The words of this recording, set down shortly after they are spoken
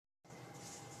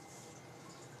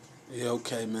Yeah,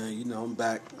 okay, man. I'm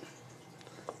back.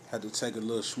 Had to take a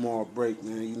little small break,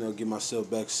 man. Get myself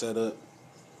back set up.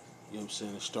 What I'm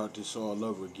saying? And start this all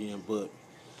over again. But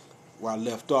where I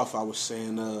left off, I was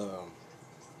saying, me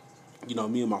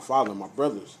and my father and my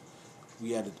brothers,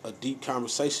 we had a deep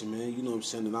conversation, man. You know what I'm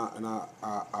saying? And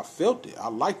I felt it. I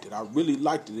liked it. I really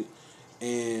liked it.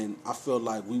 And I felt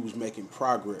like we was making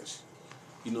progress.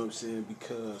 You know what I'm saying?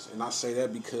 And I say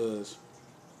that because,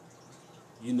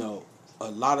 you know, a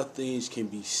lot of things can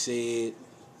be said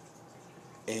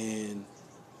and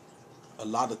a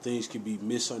lot of things can be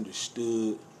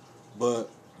misunderstood, but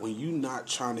when you're not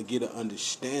trying to get an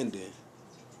understanding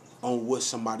on what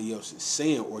somebody else is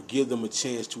saying or give them a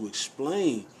chance to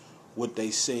explain what they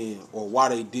saying or why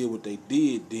they did what they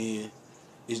did, then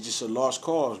it's just a lost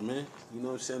cause, man. You know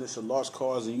what I'm saying? It's a lost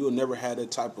cause, and you'll never have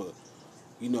that type of,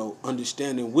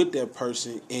 understanding with that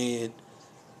person, and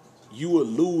you will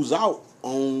lose out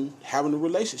on having a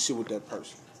relationship with that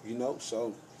person,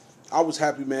 So I was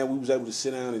happy, man. We was able to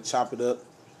sit down and chop it up,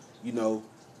 you know,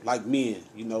 like men,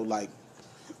 like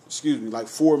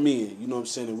four men, you know what I'm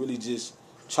saying, and really just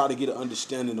try to get an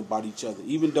understanding about each other.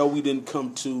 Even though we didn't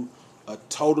come to a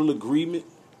total agreement,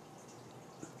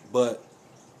 but,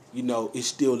 it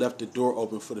still left the door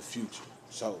open for the future.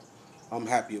 So I'm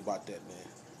happy about that, man.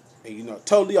 And,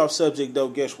 totally off subject, though,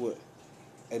 guess what?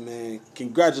 Hey, man,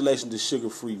 congratulations to Sugar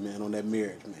Free, man, on that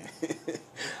marriage, man.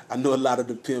 I know a lot of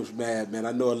the pimps mad, man.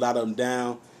 I know a lot of them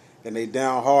down, and they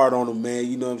down hard on them, man.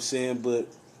 You know what I'm saying? But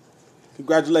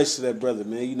congratulations to that brother,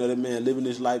 man. You know that man living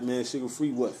his life, man. Sugar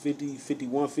Free, what, 50,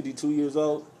 51, 52 years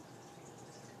old?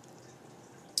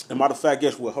 And matter of fact,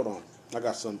 guess what? Hold on. I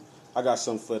got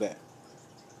something for that.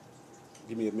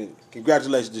 Give me a minute.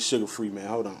 Congratulations to Sugar Free, man.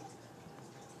 Hold on.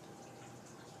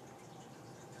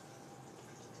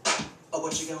 Oh,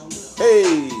 what you gonna do? Hey.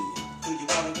 Do you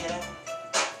wanna get out?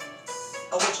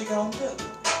 Oh, what you gonna do?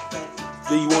 Baby?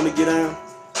 Do you want to get down?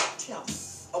 Tell me.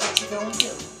 Oh, what you gonna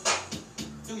do?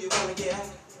 Do you wanna get out?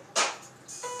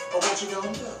 Oh, what you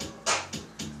gonna do?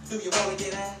 Do you wanna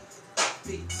get out?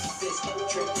 Beat this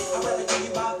trick. I'd rather give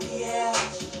you my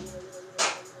BS.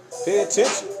 Pay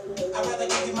attention. I'd rather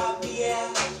give you my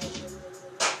BS.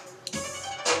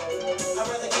 I'd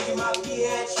rather give you my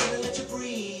BS and let you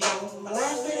breathe on my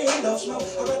last bit of no smoke.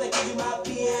 I'd rather give you my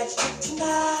BS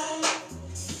tonight.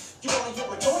 You wanna hit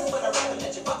my joint, but I'd rather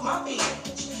let you fuck my bitch.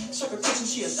 Sucker bitch and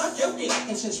she'll suck your dick.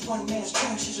 And since one man's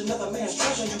trash is another man's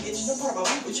treasure, you get no part of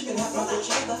my week, but you can have my bitch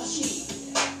other shit.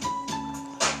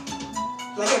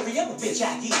 Like every other bitch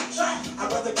I get.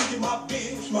 I'd rather give you my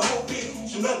bitch, my whole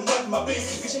bitch, and nothing but my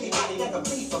bitch. Cause anybody that can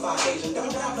bleed for 5 days and don't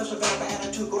die plus a bad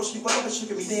attitude, go to sleep whatever she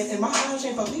can be dead. And my eyes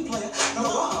ain't for me, player.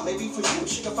 No, maybe for you.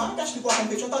 She can find that sleepwalking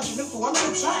bitch. I thought you knew who I'm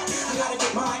too shy. I gotta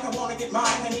get mine, I wanna get mine,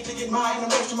 I need to get mine, I'm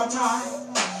wasting my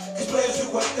time. Cause players do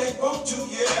what they want to,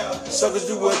 yeah. Suckers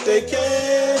do what they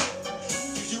can.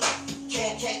 You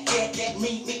can't get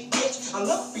me, bitch. I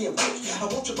love being rich. I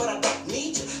want you, but I don't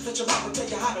need you. Let your mama tell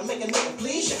you how to make a nigga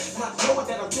please you. Not knowing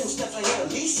that I'm 10 steps ahead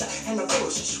of Lisa. And the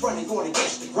force is running, going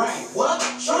against the grind. What?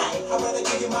 Try it. I'd rather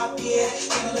give you my beer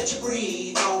than to let you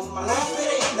breathe on my last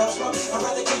bit of no smoke. I'd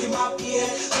rather give you my beer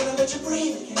than to let you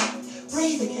breathe again.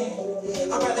 Breathe again.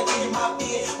 I'd rather give you my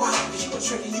beer. Why? Cause you a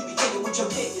trick and you be thinking with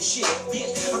your head and shit,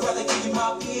 bitch. I'd rather give you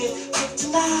my beer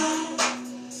tonight.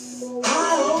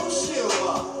 I own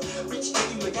silver. Bitch,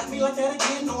 if you got me like that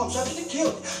again, no, I'm subject to kill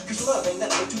it. Cause love ain't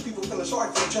nothing but two people feeling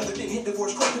sorry for each other. Then hit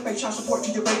divorce court to pay child support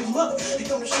to your baby's mother. He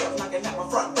come to sheriff knocking at my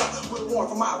front door with a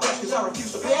warrant for my arrest cause I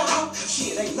refuse to pay out.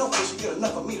 Shit, ain't no pussy good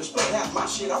enough for me to split out my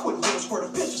shit. I wouldn't give a squirt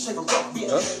of piss to save a broke bitch.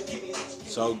 Yep.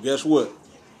 So guess what?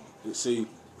 You see,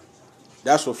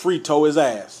 that's what Free told his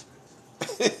ass.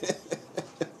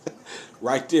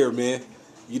 Right there, man.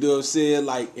 You know what I'm saying?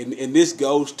 Like, and this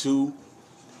goes to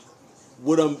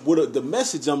the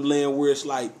message I'm laying, where it's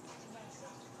like,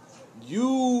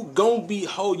 you gonna be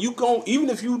even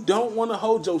if you don't want to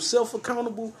hold yourself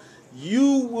accountable,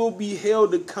 you will be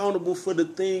held accountable for the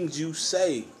things you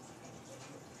say. You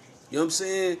know what I'm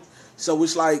saying? So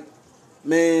it's like,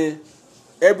 man,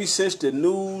 ever since the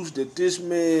news that this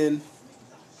man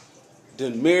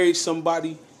done married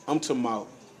somebody, I'm talking about,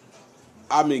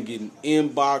 I've been getting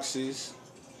inboxes.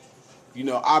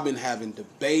 I've been having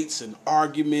debates and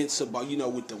arguments about,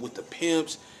 with the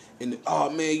pimps. And, oh,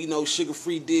 man, Sugar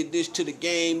Free did this to the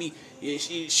game.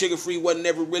 Sugar Free wasn't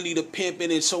ever really the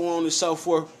pimping and so on and so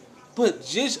forth. But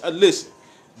just, listen,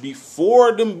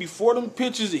 before them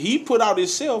pictures that he put out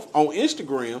himself on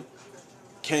Instagram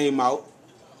came out,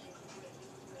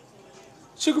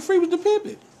 Sugar Free was the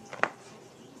pimping.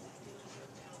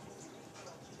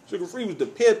 Sugar Free was the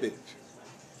pimping. You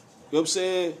know what I'm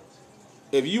saying?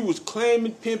 If you was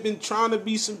claiming pimping, trying to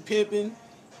be some pimping,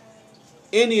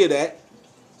 any of that,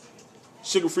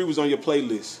 Sugar Free was on your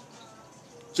playlist.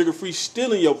 Sugar Free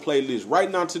still in your playlist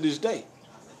right now to this day.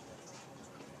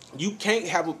 You can't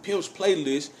have a pimp's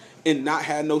playlist and not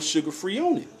have no Sugar Free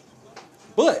on it.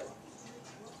 But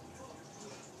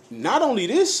not only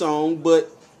this song, but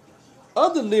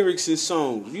other lyrics and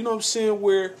songs, you know what I'm saying,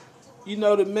 where, you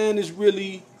know, the man is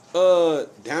really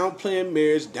downplaying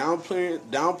marriage,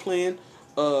 downplaying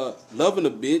loving a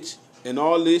bitch and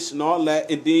all this and all that,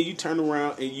 and then you turn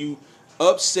around and you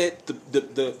upset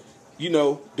the you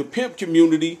know, the pimp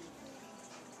community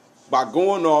by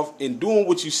going off and doing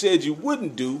what you said you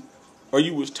wouldn't do, or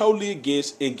you was totally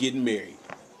against, and getting married.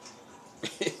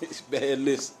 Man,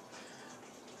 listen.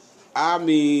 I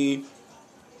mean,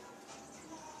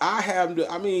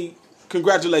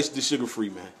 congratulations to Sugar Free,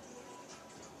 man.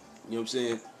 You know what I'm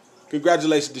saying?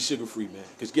 Congratulations to Sugar Free, man.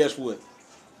 Because guess what?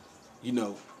 You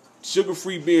know, Sugar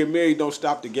Free being married don't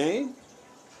stop the game.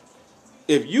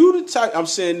 If you the type, I'm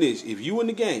saying this, if you in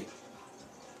the game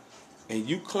and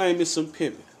you claiming some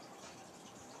pimping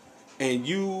and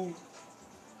you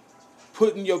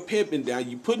putting your pimping down,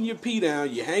 you putting your pee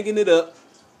down, you hanging it up,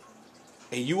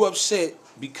 and you upset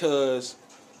because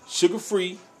Sugar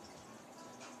Free,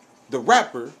 the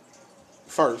rapper,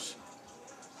 first,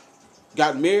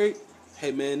 got married,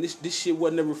 hey man, this shit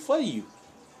wasn't never for you.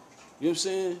 You know what I'm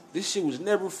saying? This shit was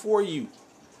never for you.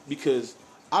 Because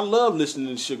I love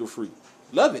listening to Sugar Free.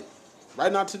 Love it.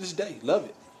 Right now to this day. Love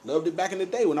it. Loved it back in the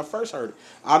day when I first heard it.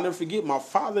 I'll never forget my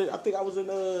father, I think I was in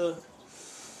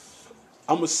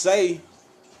I'm gonna say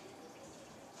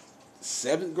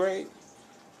 7th grade.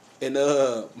 And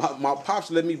my pops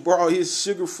let me borrow his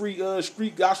Sugar Free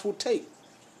street gospel tape.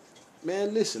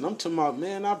 Man, listen, I'm talking about,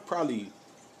 man, that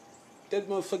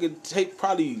motherfucking tape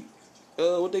probably,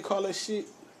 what they call that shit?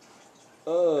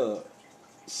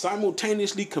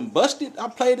 Simultaneously combusted. I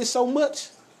played it so much.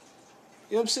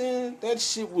 You know what I'm saying? That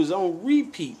shit was on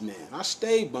repeat, man. I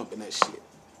stayed bumping that shit.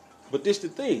 But this the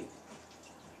thing.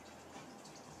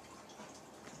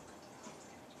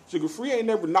 Sugar Free ain't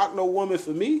never knocked no woman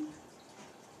for me.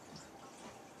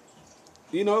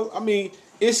 You know, I mean,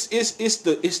 it's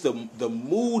the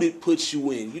mood it puts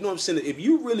you in. You know what I'm saying? If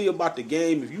you really about the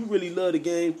game, if you really love the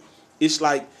game, it's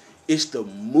like, it's the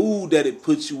mood that it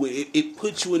puts you in. It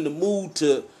puts you in the mood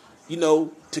to, you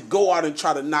know, to go out and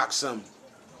try to knock something,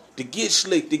 to get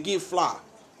slick, to get fly.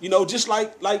 You know, just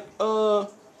like Rollo.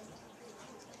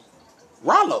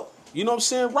 You know what I'm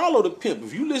saying? Rollo the pimp.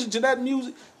 If you listen to that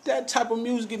music, that type of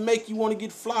music, it make you want to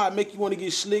get fly, make you want to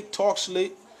get slick, talk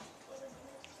slick,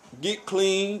 get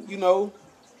clean, you know.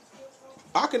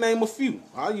 I can name a few.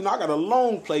 I got a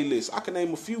long playlist. I can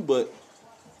name a few, but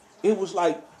it was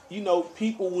like, you know,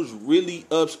 people was really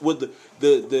up with the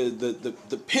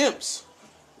pimps,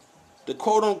 the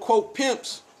quote unquote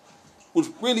pimps, was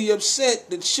really upset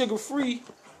that Sugar Free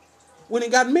when he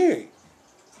got married.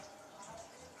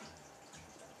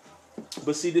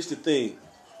 But see, this the thing.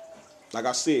 Like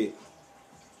I said,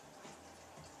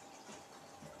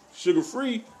 Sugar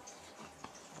Free,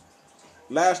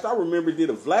 last I remember, did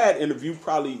a Vlad interview.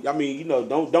 Probably, I mean, you know,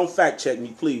 don't fact check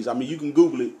me, please. I mean, you can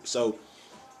Google it, so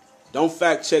don't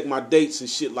fact check my dates and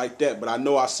shit like that. But I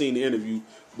know I seen the interview.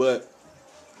 But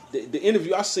the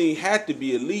interview I seen had to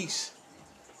be at least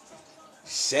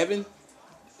 5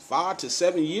 to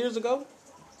 7 years ago,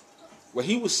 where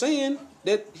he was saying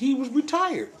that he was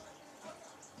retired.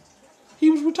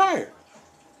 He was retired.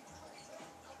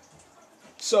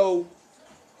 So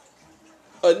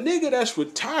a nigga that's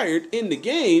retired in the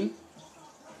game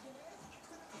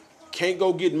can't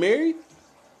go get married,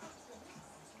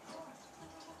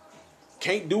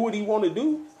 can't do what he want to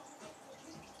do.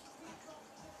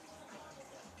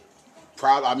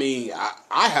 Probably, I mean,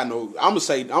 I had no. I'm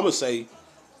gonna say,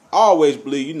 I always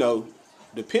believe, you know,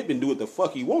 the pimp can do what the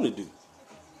fuck he want to do.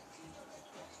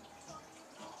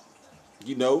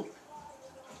 You know,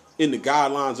 in the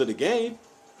guidelines of the game.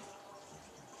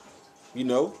 You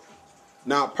know,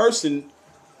 now a person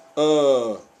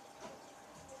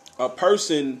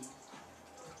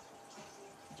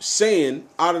saying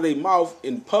out of their mouth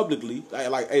and publicly,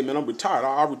 like, hey man, I'm retired.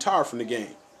 I retired from the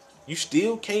game. You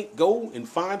still can't go and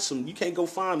find you can't go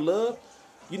find love.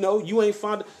 You know, you ain't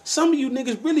find, some of you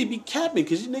niggas really be capping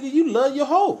because you love your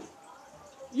hoe.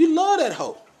 You love that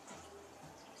hoe.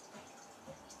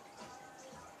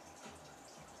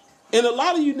 And a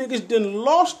lot of you niggas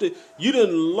lost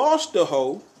the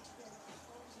hoe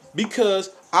because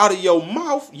out of your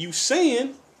mouth, you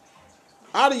saying,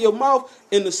 out of your mouth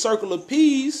in the circle of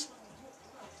peas,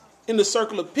 in the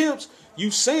circle of pimps,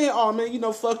 you saying, oh, man, you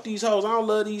know, fuck these hoes. I don't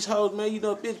love these hoes, man. You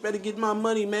know, bitch better get my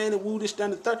money, man, and woo this, down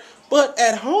the third. But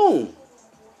at home,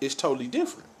 it's totally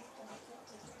different.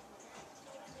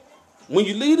 When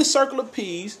you leave the circle of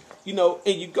P's, you know,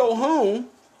 and you go home,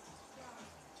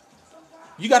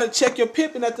 you got to check your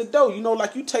pimping at the door. You know,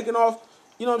 like you taking off,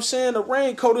 you know what I'm saying, a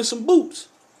raincoat and some boots.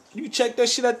 You check that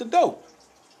shit at the door.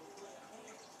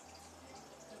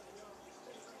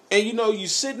 And, you know, you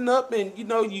sitting up and, you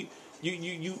know, you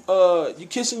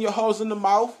kissing your hoes in the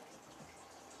mouth.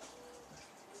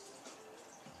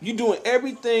 You doing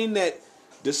everything that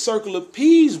the circle of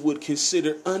P's would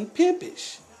consider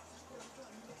unpimpish.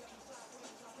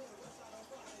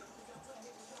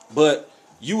 But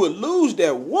you would lose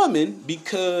that woman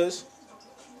because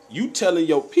you telling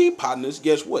your P partners,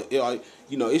 guess what?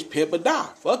 You know, it's pimp or die.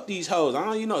 Fuck these hoes. I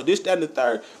don't, you know, this, that, and the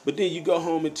third. But then you go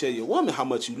home and tell your woman how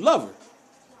much you love her.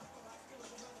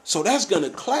 So that's going to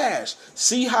clash.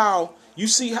 See how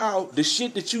the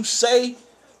shit that you say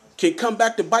can come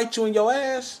back to bite you in your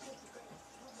ass?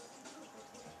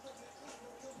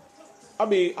 I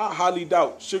mean, I highly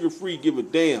doubt Sugar Free give a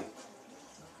damn.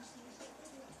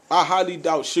 I highly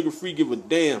doubt Sugar Free give a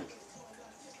damn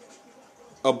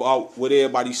about what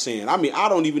everybody's saying. I mean, I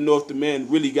don't even know if the man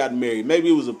really got married. Maybe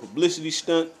it was a publicity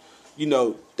stunt. You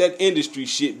know, that industry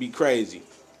shit be crazy.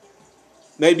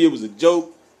 Maybe it was a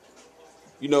joke.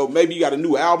 You know, maybe you got a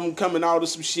new album coming out or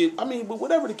some shit. I mean, but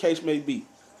whatever the case may be.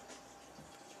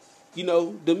 You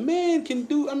know, the man can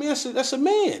do, I mean, that's a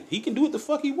man. He can do what the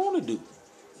fuck he want to do.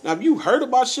 Now, if you heard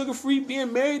about Sugar Free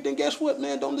being married, then guess what,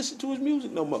 man? Don't listen to his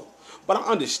music no more. But I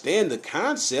understand the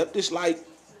concept. It's like,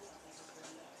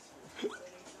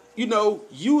 you know,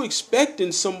 you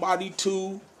expecting somebody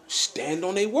to stand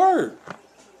on their word.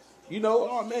 You know,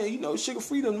 oh, man, you know, Sugar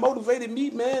Free done motivated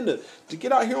me, man, to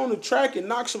get out here on the track and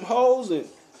knock some hoes. And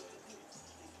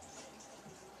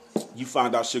you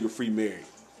find out Sugar Free married.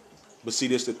 But see,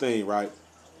 this the thing, right?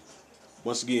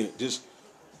 Once again, just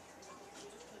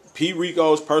P.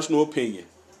 Rico's personal opinion.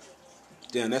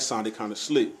 Damn, that sounded kind of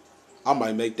slick. I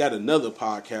might make that another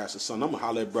podcast or something. I'm going to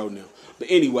holler at bro now. But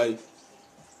anyway,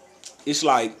 it's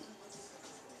like,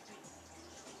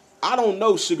 I don't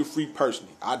know Sugar Free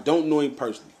personally. I don't know him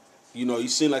personally. You know, he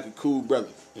seemed like a cool brother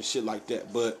and shit like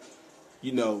that. But,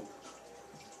 you know,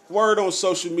 word on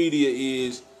social media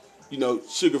is, you know,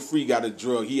 Sugar Free got a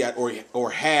drug. He had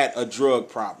or had a drug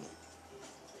problem.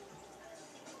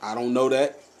 I don't know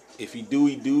that. If he do,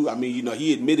 he do. I mean, you know,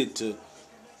 he admitted to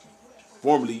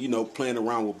formerly, you know, playing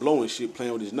around with blowing shit,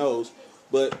 playing with his nose.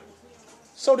 But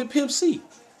so did Pimp C.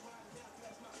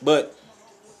 But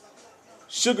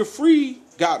Sugar Free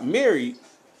got married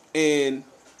and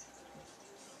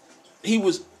he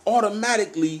was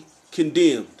automatically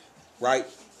condemned, right?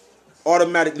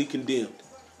 Automatically condemned.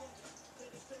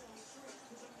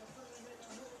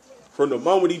 From the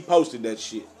moment he posted that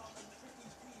shit.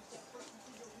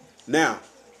 Now,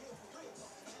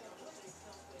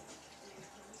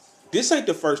 this ain't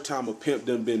the first time a pimp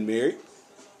done been married.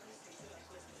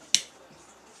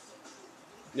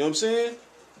 You know what I'm saying?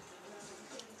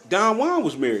 Don Juan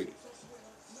was married.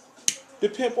 The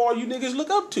pimp all you niggas look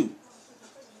up to.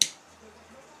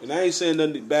 And I ain't saying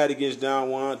nothing bad against Don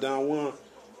Juan. Don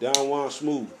Juan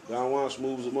smooth. Don Juan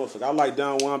smooth as a motherfucker. I like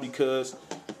Don Juan because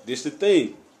this the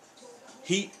thing.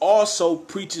 He also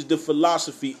preaches the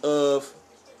philosophy of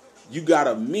you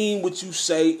gotta mean what you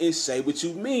say and say what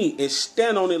you mean and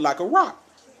stand on it like a rock.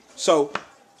 So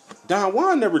Don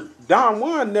Juan never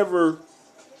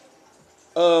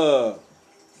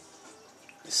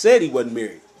said he wasn't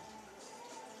married.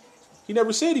 He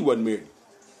never said he wasn't married.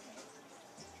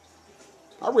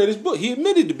 I read his book. He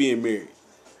admitted to being married.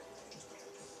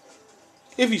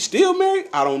 If he's still married,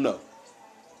 I don't know.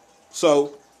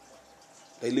 So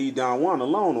they leave Don Juan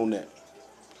alone on that.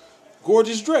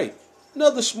 Gorgeous Dre,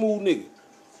 another smooth nigga.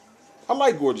 I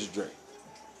like Gorgeous Dre.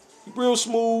 He real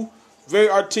smooth, very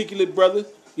articulate brother. You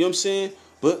know what I'm saying?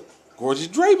 But Gorgeous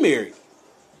Dre married.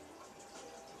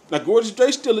 Now Gorgeous Dre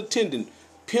still attending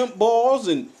pimp balls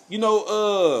and, you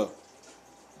know,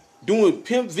 doing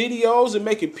pimp videos and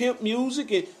making pimp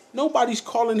music, and nobody's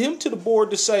calling him to the board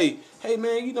to say, hey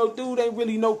man, you know, dude ain't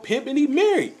really no pimp and he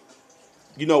married.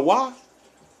 You know why?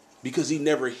 Because he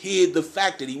never hid the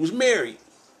fact that he was married.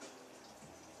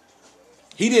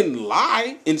 He didn't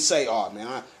lie and say, oh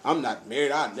man, I'm not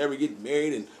married, I'll never get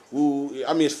married, and ooh,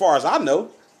 I mean, as far as I know.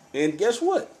 And guess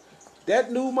what?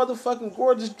 That new motherfucking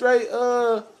Gorgeous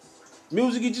Dre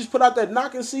music he just put out, that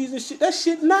knocking season shit, that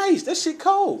shit nice. That shit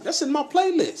cold. That's in my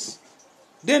playlist.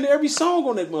 Then every song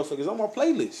on that motherfucker is on my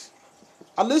playlist.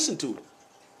 I listen to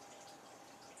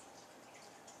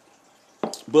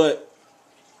it. But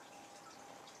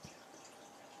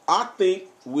I think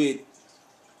with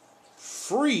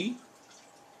Free,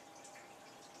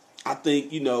 I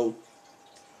think,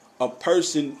 a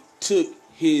person took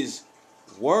his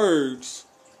words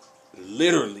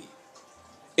literally.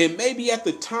 And maybe at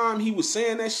the time he was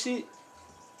saying that shit,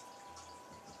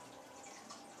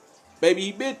 maybe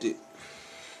he meant it.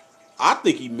 I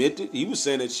think he meant it. He was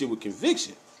saying that shit with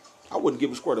conviction. I wouldn't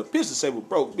give a squirt of piss to say with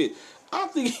broke bitch. I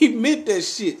think he meant that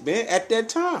shit, man, at that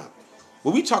time.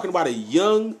 But we talking about a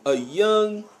young,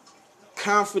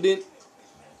 confident,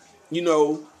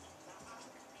 a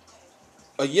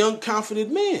young,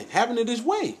 confident man having it his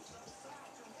way.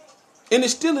 And it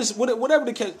still is, whatever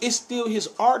the case, it's still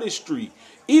his artistry.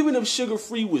 Even if Sugar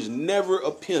Free was never a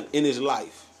pimp in his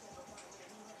life.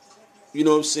 You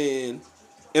know what I'm saying?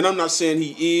 And I'm not saying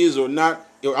he is or not.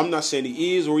 I'm not saying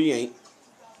he is or he ain't.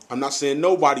 I'm not saying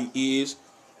nobody is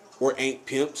or ain't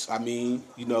pimps. I mean,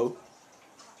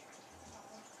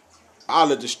 I'll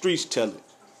let the streets tell it.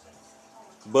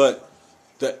 But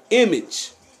the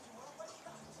image,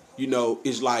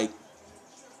 is like,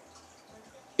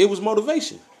 it was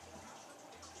motivation.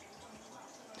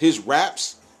 His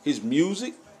raps, his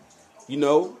music,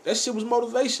 that shit was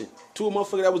motivation to a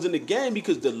motherfucker that was in the game,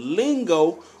 because the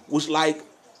lingo was like,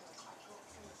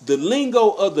 the lingo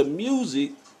of the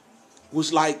music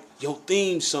was like your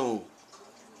theme song.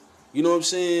 You know what I'm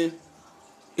saying?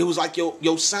 It was like your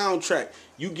soundtrack.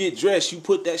 You get dressed, you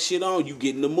put that shit on, you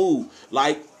get in the mood.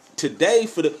 Like today,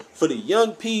 for the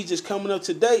young P's that's coming up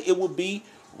today, it would be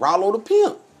Rollo the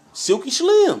Pimp, Silky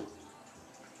Slim.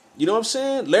 You know what I'm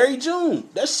saying? Larry June.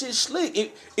 That shit slick.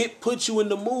 It puts you in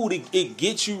the mood. It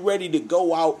gets you ready to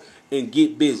go out and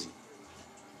get busy.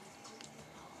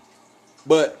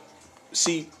 But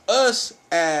see, us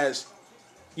as,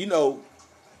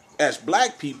 as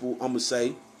black people, I'm going to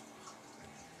say,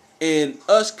 and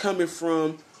us coming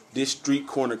from this street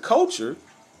corner culture,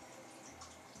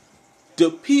 the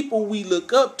people we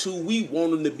look up to, we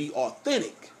want them to be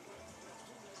authentic.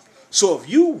 So if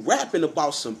you rapping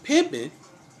about some pimping,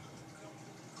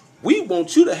 we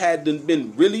want you to have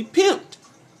been really pimped.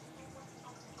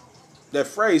 That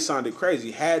phrase sounded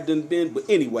crazy. Had done been, but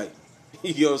anyway.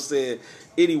 You know what I'm saying?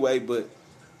 Anyway, but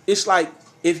it's like,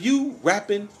 if you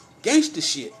rapping gangster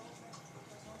shit,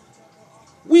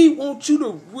 we want you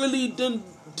to really done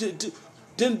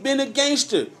been a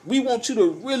gangster. We want you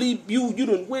to really, you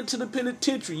done went to the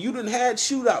penitentiary. You done had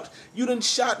shootouts. You done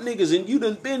shot niggas and you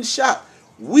done been shot.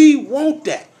 We want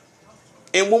that.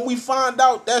 And when we find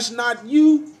out that's not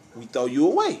you, we throw you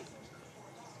away.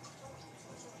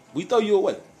 We throw you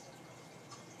away.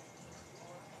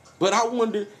 But I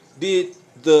wonder, did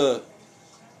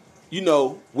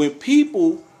when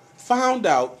people found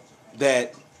out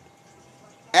that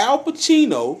Al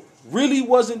Pacino really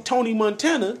wasn't Tony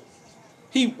Montana,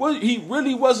 he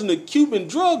really wasn't a Cuban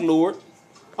drug lord,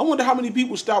 I wonder how many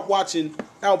people stopped watching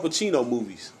Al Pacino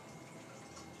movies.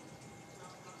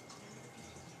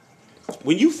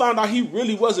 When you found out he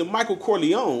really wasn't Michael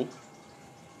Corleone,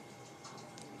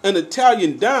 an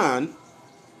Italian Don,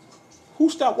 who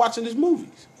stopped watching his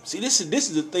movies? See, this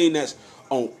is the thing that's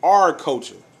on our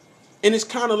culture. And it's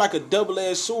kind of like a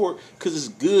double-edged sword, because it's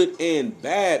good and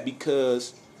bad,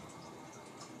 because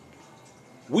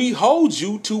we hold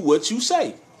you to what you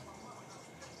say.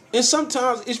 And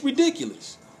sometimes it's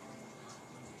ridiculous.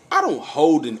 I don't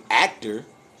hold an actor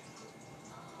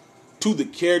to the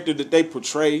character that they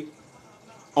portray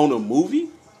on a movie.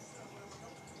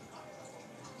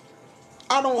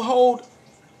 I don't hold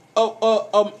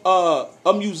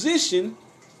a musician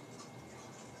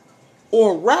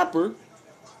or a rapper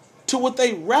to what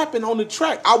they rapping on the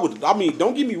track.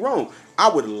 Don't get me wrong, I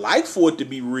would like for it to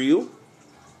be real.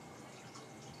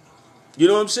 You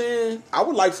know what I'm saying? I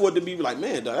would like for it to be like,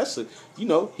 man, that's he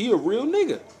a real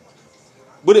nigga.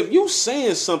 But if you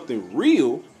saying something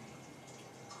real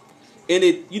and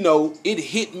it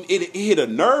hit a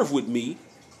nerve with me,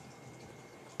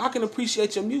 I can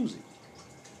appreciate your music.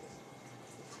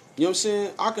 You know what I'm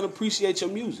saying? I can appreciate your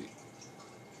music.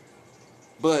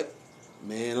 But,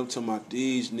 man, I'm talking about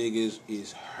these niggas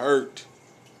is hurt.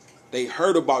 They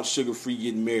heard about Sugar Free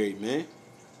getting married, man.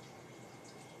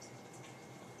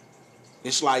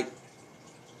 It's like,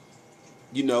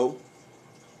 the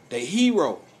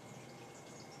hero.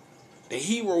 The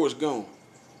hero is gone.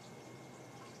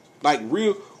 Like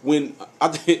real, when I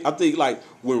think like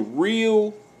when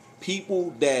real people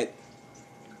that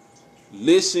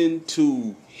listen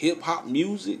to hip hop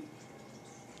music,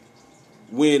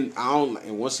 and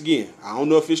once again, I don't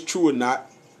know if it's true or not,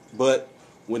 but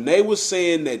when they were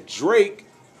saying that Drake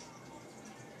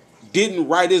didn't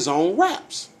write his own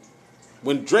raps,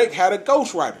 when Drake had a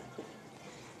ghostwriter,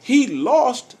 he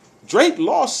lost Drake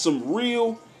lost some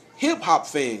real hip hop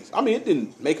fans. I mean, it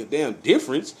didn't make a damn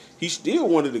difference. He's still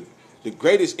one of the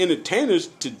greatest entertainers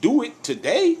to do it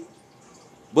today.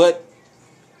 But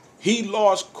he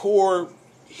lost core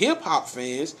hip hop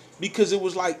fans because it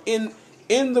was like in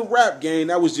the rap game,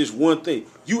 that was just one thing.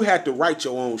 You had to write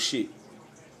your own shit.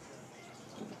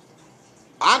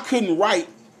 I couldn't write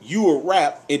you a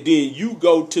rap and then you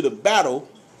go to the battle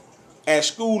at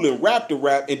school and rap the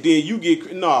rap and then you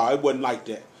get... Nah, it wasn't like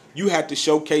that. You had to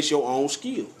showcase your own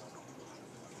skill.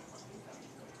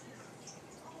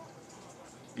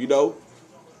 You know?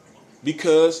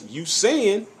 Because you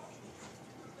saying,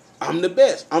 I'm the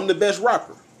best. I'm the best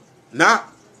rapper.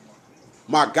 Not,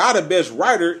 my guy the best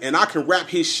writer and I can rap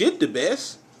his shit the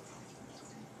best.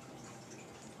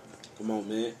 Come on,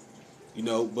 man. You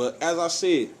know, but as I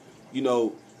said, you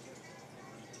know,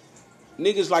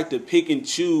 niggas like to pick and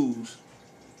choose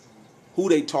who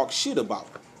they talk shit about.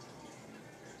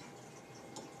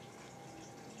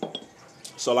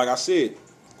 So like I said,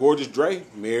 Gorgeous Dre,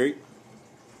 married.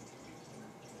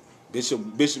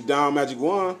 Bishop Down Magic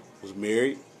One was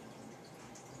married.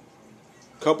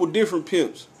 Couple different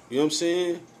pimps, you know what I'm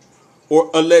saying? Or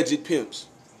alleged pimps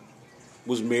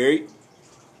was married.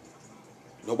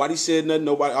 Nobody said nothing,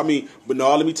 but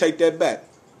no, let me take that back.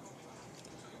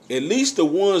 At least the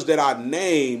ones that I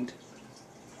named,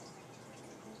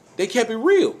 they kept it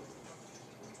real.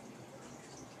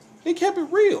 They kept it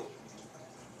real.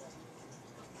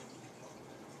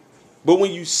 But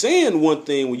when you saying one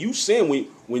thing, when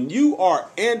you are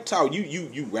anti,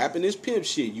 you rapping this pimp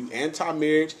shit, you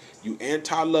anti-marriage, you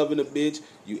anti-loving a bitch,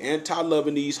 you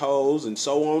anti-loving these hoes, and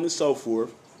so on and so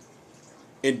forth.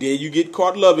 And then you get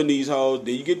caught loving these hoes,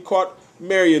 then you get caught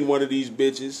marrying one of these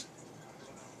bitches.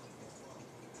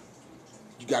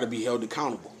 You got to be held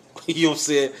accountable. You know what I'm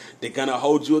saying? They're going to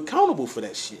hold you accountable for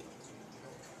that shit.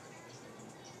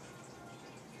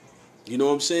 You know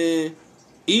what I'm saying?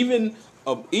 Even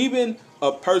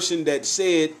a person that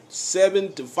said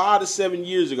 5 to 7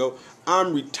 years ago,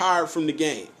 I'm retired from the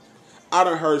game. I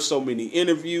done heard so many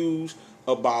interviews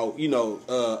about,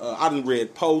 I done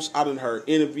read posts, I done heard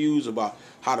interviews about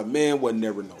how the man wasn't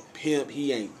never no pimp.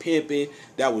 He ain't pimping.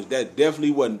 That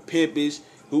definitely wasn't pimpish.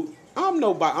 I'm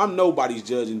nobody's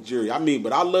judge and jury.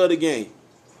 But I love the game.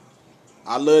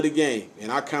 I love the game.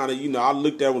 And I kind of, I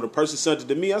looked at when the person sent it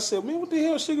to me, I said, man, what the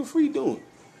hell is Sugar Free doing?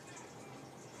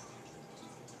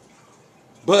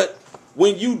 But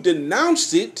when you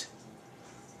denounce it,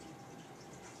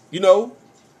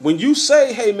 when you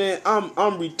say, hey man,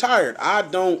 I'm retired.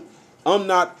 I'm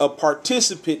not a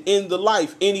participant in the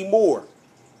life anymore.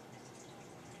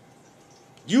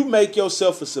 You make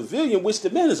yourself a civilian, which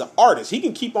the man is an artist. He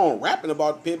can keep on rapping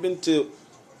about pimping till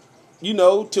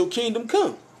kingdom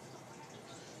come.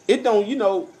 It don't,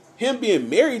 him being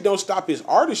married don't stop his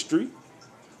artistry.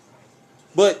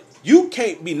 But you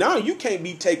can't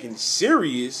be taken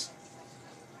serious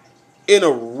in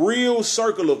a real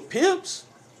circle of pimps.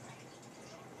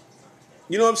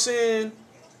 You know what I'm saying?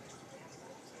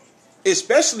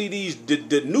 Especially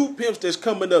the new pimps that's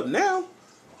coming up now.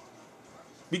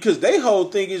 Because they whole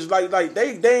thing is like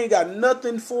they ain't got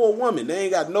nothing for a woman. They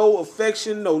ain't got no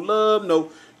affection, no love, no,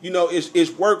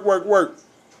 it's work, work, work.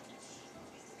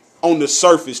 On the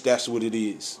surface, that's what it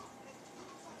is.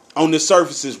 On the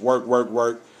surface is work, work,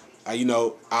 work. I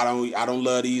don't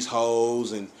love these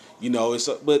hoes, and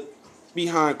but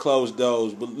behind closed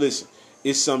doors. But listen,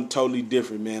 it's something totally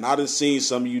different, man. I done seen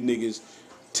some of you niggas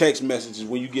text messages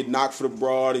when you get knocked for the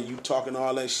broad and you talking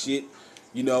all that shit,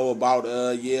 about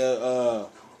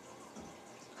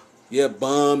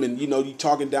bum, and you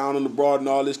talking down on the broad and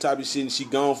all this type of shit, and she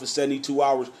gone for 72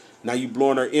 hours. Now you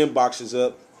blowing her inboxes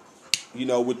up,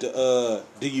 with the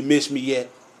do you miss me yet?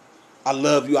 I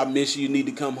love you, I miss you, you need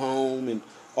to come home, and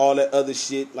all that other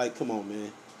shit. Like, come on,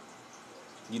 man.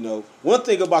 One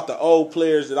thing about the old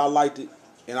players that I liked it,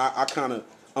 and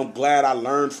I'm glad I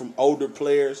learned from older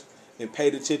players and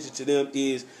paid attention to them,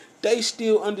 is they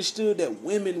still understood that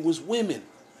women was women.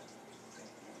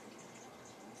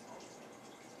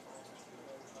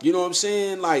 You know what I'm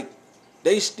saying? Like,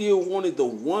 they still wanted the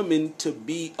woman to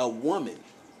be a woman.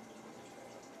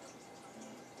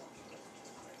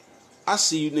 I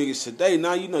see you niggas today.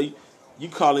 Now you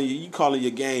calling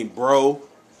your game bro.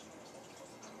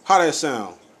 How that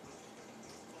sound?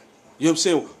 You know what I'm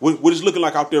saying? What it's looking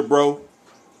like out there, bro?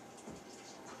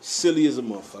 Silly as a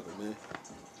motherfucker, man.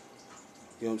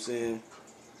 You know what I'm saying?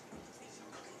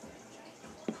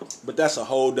 But that's a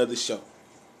whole nother show. You know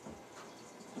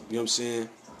what I'm saying?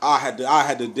 I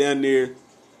had to down there,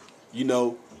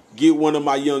 get one of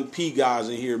my young P guys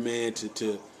in here, man,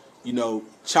 to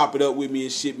chop it up with me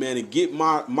and shit, man, and get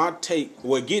my take,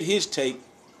 or get his take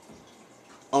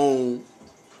on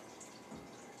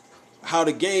how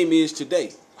the game is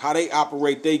today, how they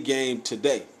operate their game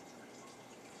today.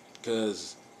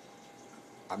 Because,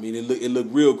 I mean, it look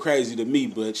real crazy to me,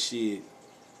 but shit,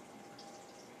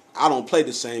 I don't play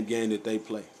the same game that they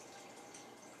play.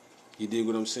 You dig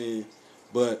what I'm saying?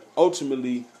 But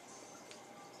ultimately,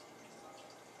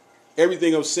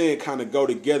 everything I'm saying kind of go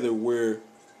together, where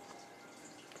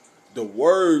the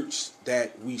words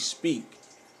that we speak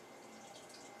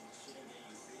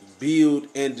build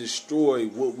and destroy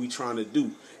what we trying to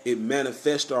do. It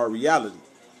manifests our reality.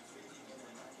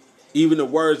 Even the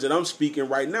words that I'm speaking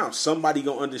right now, somebody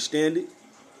gonna understand it,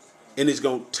 and it's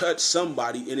gonna touch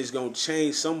somebody, and it's gonna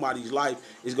change somebody's life.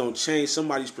 It's gonna change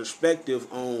somebody's perspective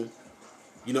on,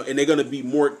 and they're gonna be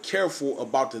more careful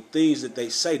about the things that they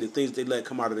say, the things they let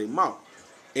come out of their mouth.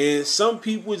 And some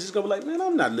people is just gonna be like, man,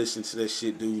 I'm not listening to that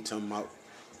shit dude talking about.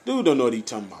 Dude don't know what he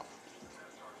talking about.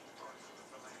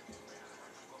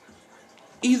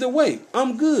 Either way,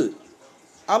 I'm good.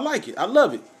 I like it. I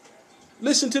love it.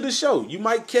 Listen to the show. You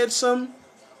might catch some,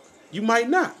 you might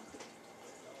not.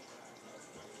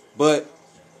 But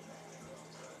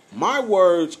my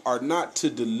words are not to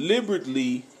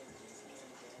deliberately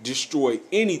destroy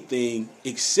anything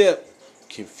except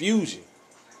confusion.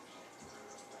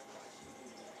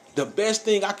 The best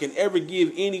thing I can ever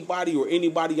give anybody or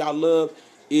anybody I love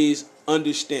is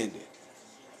understanding.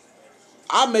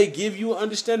 I may give you an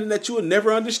understanding that you will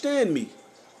never understand me,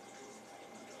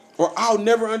 or I'll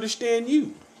never understand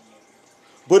you.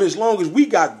 But as long as we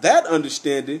got that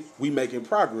understanding, we making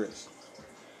progress.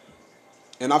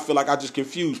 And I feel like I just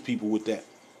confuse people with that.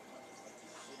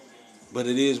 But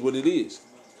it is what it is.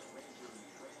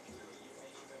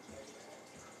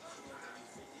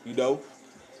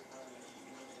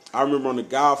 I remember on The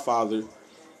Godfather,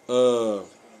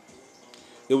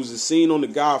 it was a scene on The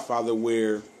Godfather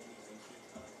where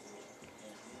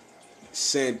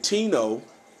Santino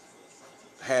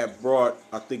had brought,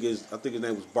 I think his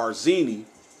name was Barzini,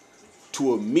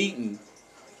 to a meeting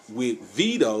with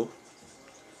Vito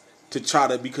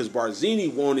because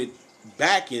Barzini wanted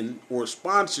backing or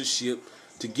sponsorship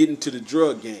to get into the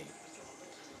drug game.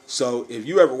 So if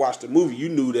you ever watched the movie, you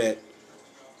knew that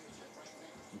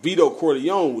Vito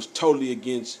Corleone was totally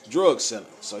against drug selling.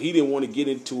 So he didn't want to get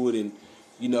into it, and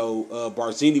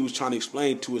Barzini was trying to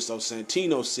explain to us. So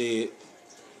Santino said,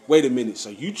 wait a minute, so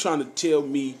you trying to tell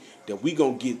me that we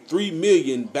gonna get $3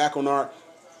 million back on our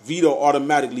Vito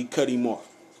automatically cut him off?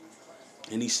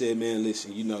 And he said, man,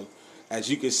 listen, as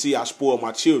you can see, I spoil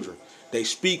my children. They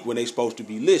speak when they supposed to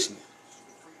be listening.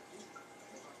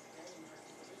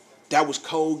 That was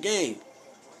cold game.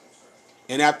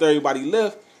 And after everybody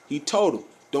left, he told them,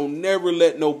 don't never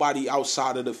let nobody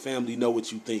outside of the family know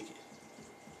what you thinking.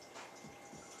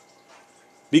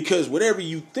 Because whatever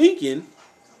you thinking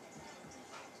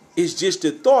is just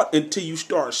a thought until you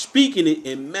start speaking it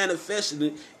and manifesting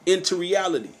it into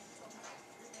reality.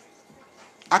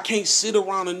 I can't sit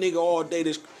around a nigga all day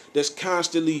that's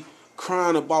constantly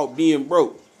crying about being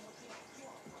broke.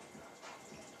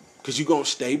 Because you're going to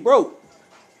stay broke.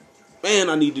 Man,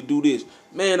 I need to do this.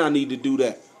 Man, I need to do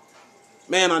that.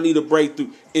 Man, I need a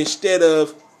breakthrough. Instead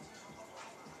of,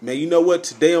 man, you know what?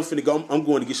 Today I'm finna go. I'm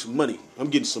going to get some money. I'm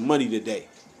getting some money today.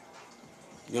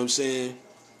 You know what I'm saying?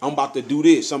 I'm about to do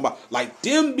this. Like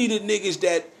them be the niggas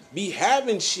that be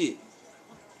having shit.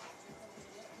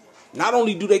 Not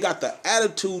only do they got the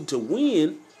attitude to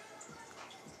win,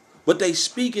 but they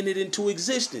speaking it into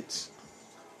existence.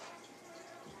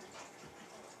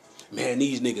 Man,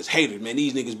 these niggas haters. Man,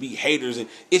 these niggas be haters, and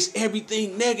it's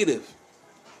everything negative.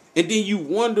 And then you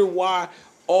wonder why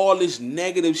all this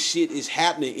negative shit is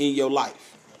happening in your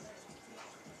life.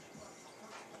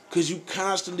 Because you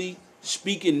constantly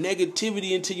speaking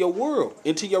negativity into your world,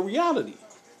 into your reality.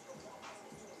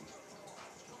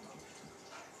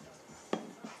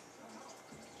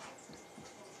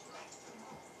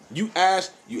 You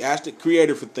ask the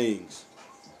creator for things.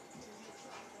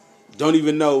 Don't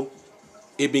even know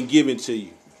it been given to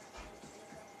you.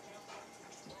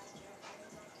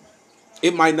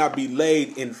 It might not be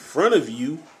laid in front of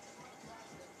you,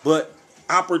 but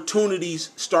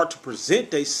opportunities start to present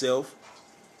themselves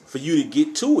for you to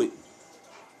get to it.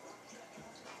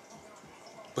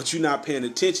 But you're not paying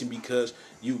attention because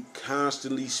you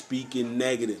constantly speaking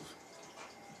negative.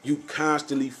 You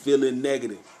constantly feeling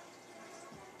negative.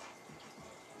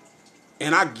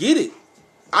 And I get it.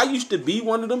 I used to be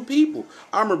one of them people.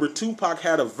 I remember Tupac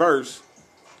had a verse,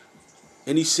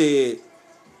 and he said,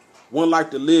 one life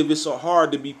to live, it's so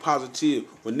hard to be positive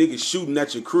when niggas shooting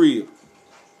at your crib.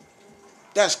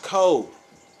 That's cold.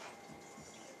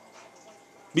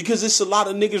 Because it's a lot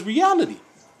of niggas' reality.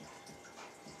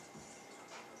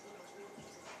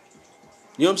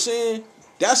 You know what I'm saying?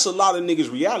 That's a lot of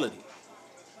niggas' reality.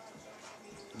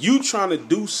 You trying to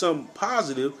do something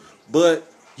positive,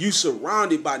 but you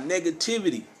surrounded by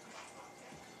negativity.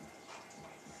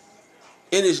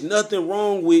 And there's nothing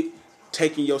wrong with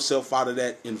taking yourself out of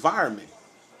that environment.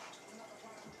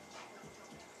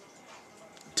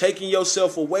 Taking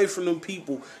yourself away from them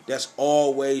people that's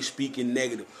always speaking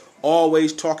negative,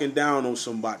 always talking down on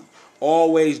somebody,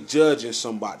 always judging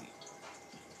somebody.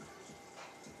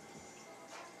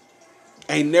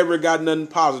 Ain't never got nothing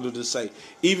positive to say.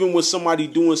 Even when somebody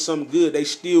doing something good,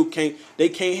 they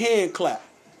can't hand clap.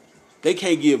 They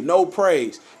can't give no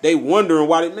praise. They wondering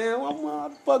why why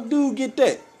the fuck dude get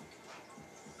that?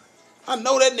 I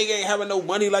know that nigga ain't having no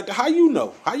money like that. How you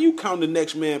know? How you count the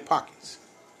next man's pockets?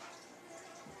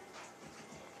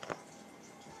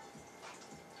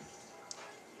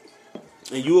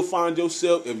 And you will find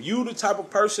yourself, if you the type of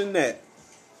person that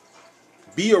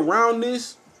be around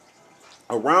these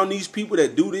people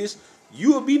that do this,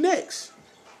 you will be next.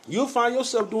 You'll find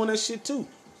yourself doing that shit too.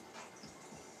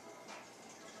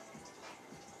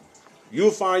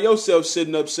 You'll find yourself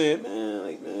sitting up saying,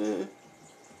 man,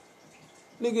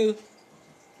 nigga,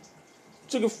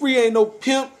 Sugar Free ain't no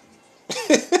pimp.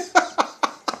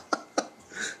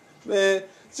 Man,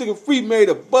 Sugar Free made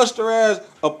a buster ass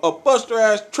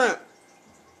tramp.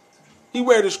 He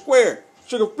wear the square.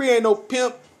 Sugar Free ain't no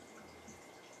pimp.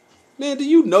 Man, do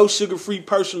you know Sugar Free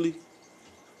personally?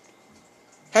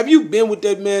 Have you been with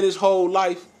that man his whole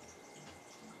life?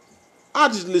 I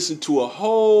just listened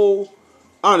to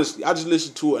honestly, I just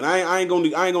listened to it. And I ain't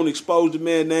gonna expose the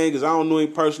man's name because I don't know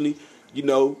him personally,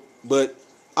 but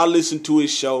I listened to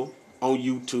his show on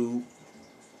YouTube.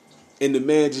 And the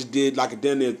man just did like a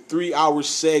 3-hour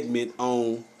segment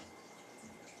on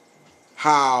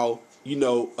how,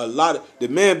 the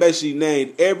man basically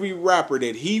named every rapper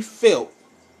that he felt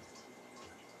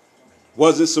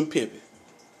wasn't some pimping.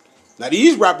 Now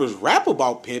these rappers rap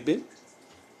about pimping.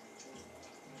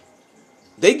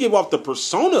 They give off the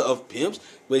persona of pimps,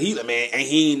 but he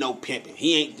ain't no pimping.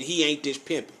 He ain't this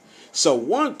pimping. So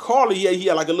one caller, he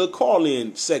had like a little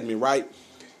call-in segment, right?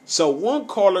 So one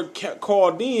caller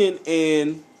called in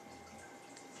and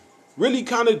really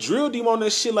kind of drilled him on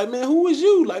that shit. Like, man, who is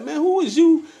you? Like, man, who is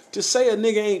you to say a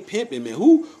nigga ain't pimping, man?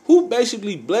 Who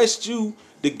basically blessed you,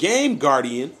 the game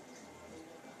guardian,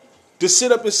 to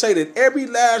sit up and say that every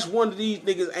last one of these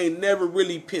niggas ain't never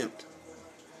really pimped?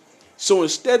 So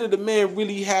instead of the man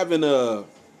really having a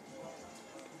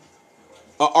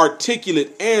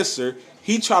articulate answer,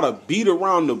 he try to beat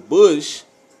around the bush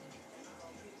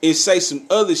and say some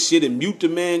other shit and mute the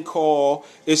man call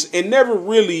and never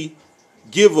really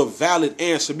give a valid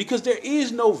answer, because there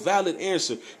is no valid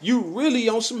answer. You really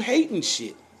on some hating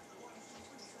shit.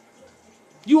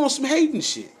 You on some hating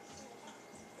shit.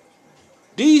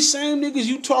 These same niggas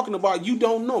you talking about, you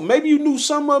don't know. Maybe you knew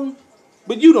some of them,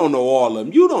 but you don't know all of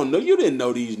them. You don't know. You didn't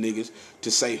know these niggas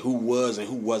to say who was and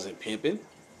who wasn't pimping.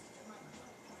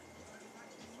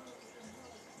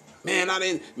 Man,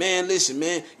 listen,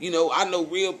 man, I know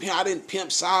real pimp. I didn't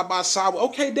pimp side by side.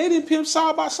 Okay, they didn't pimp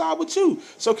side by side with you.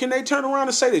 So can they turn around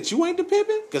and say that you ain't the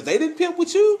pimping? Because they didn't pimp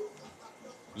with you?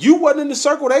 You wasn't in the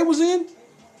circle they was in?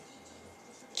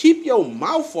 Keep your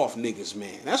mouth off niggas,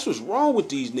 man. That's what's wrong with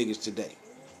these niggas today.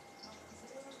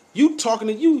 You talking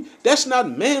to you, that's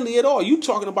not manly at all. You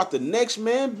talking about the next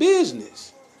man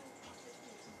business.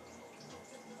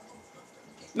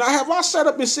 Now, have I sat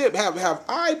up and said, have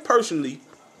I personally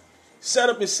sat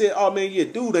up and said, oh man, yeah,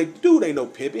 dude ain't no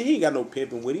pimping. He ain't got no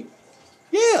pimping with him.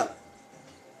 Yeah.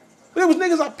 But it was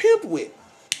niggas I pimped with.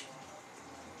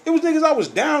 It was niggas I was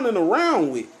down and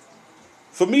around with.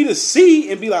 For me to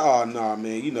see and be like, oh nah,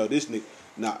 man, this nigga,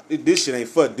 nah, this shit ain't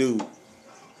for dude.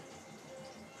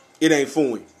 It ain't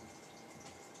for him.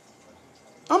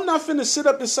 I'm not finna sit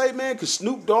up and say, man, because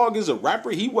Snoop Dogg is a rapper,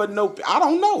 he wasn't no, I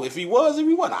don't know. If he was, if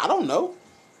he wasn't, I don't know.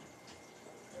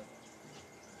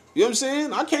 You know what I'm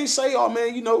saying? I can't say, oh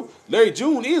man, Larry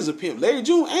June is a pimp. Larry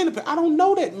June ain't a pimp. I don't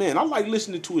know that man. I like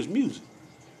listening to his music.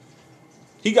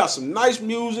 He got some nice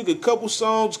music, a couple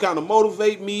songs kind of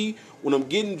motivate me when I'm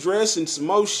getting dressed and some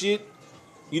more shit.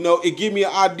 It give me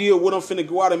an idea of what I'm finna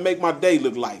go out and make my day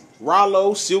look like.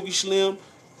 Rollo, Silky Slim,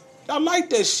 I like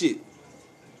that shit.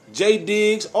 Jay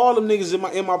Diggs, all them niggas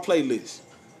in my playlist.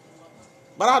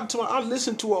 But I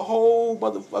listened to a whole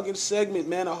motherfucking segment,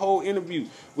 man, a whole interview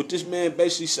with this man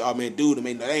basically said, oh man, dude,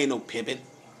 there ain't no pimping.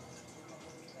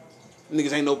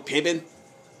 Niggas ain't no pimping.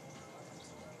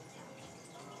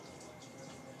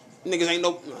 Niggas ain't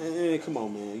no, come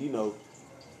on, man,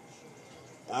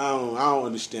 I don't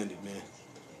understand it, man.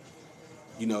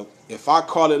 You know, if I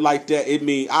call it like that, it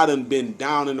means I done been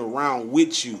down and around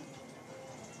with you.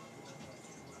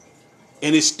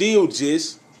 And it's still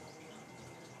just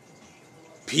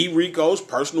P. Rico's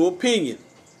personal opinion.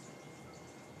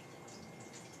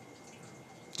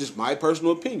 Just my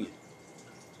personal opinion.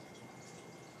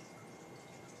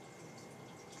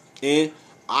 And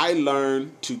I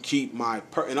learned to keep my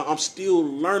and I'm still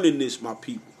learning this, my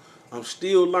people. I'm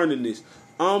still learning this.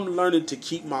 I'm learning to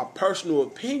keep my personal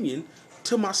opinion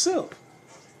to myself.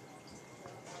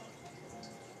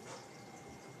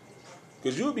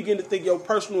 Because you'll begin to think your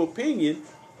personal opinion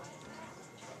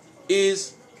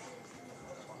is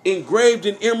engraved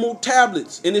in emerald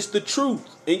tablets, and it's the truth.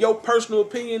 And your personal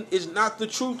opinion is not the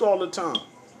truth all the time.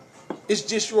 It's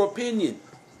just your opinion.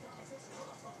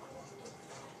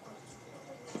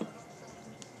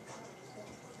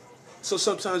 So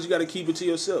sometimes you got to keep it to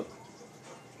yourself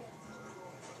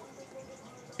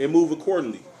and move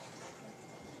accordingly.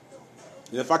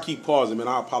 And if I keep pausing, man,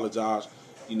 I apologize,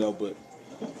 but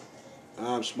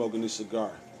I'm smoking this cigar,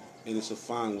 and it's a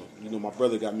fine one. My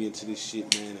brother got me into this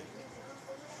shit, man. And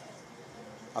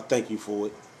I thank you for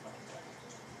it,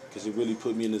 because it really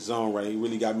put me in the zone right. It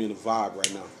really got me in the vibe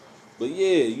right now. But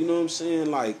yeah, you know what I'm saying?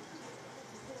 Like,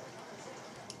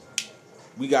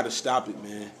 we got to stop it,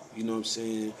 man. You know what I'm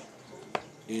saying?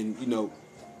 And,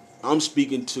 I'm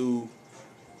speaking to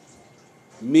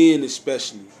men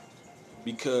especially,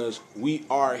 because we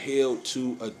are held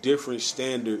to a different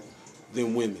standard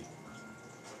than women.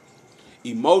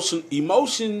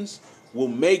 Emotions will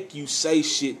make you say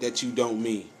shit that you don't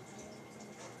mean.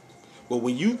 But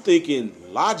when you thinking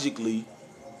logically,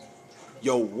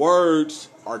 your words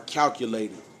are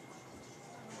calculated.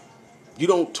 You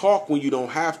don't talk when you don't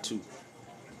have to.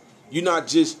 You're not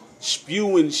just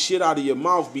spewing shit out of your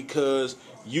mouth because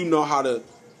you know how to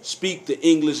speak the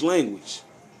English language.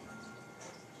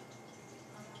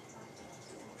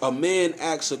 A man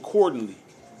acts accordingly.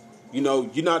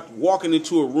 You're not walking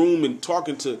into a room and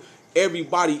talking to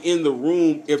everybody in the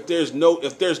room if there's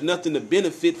nothing to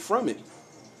benefit from it.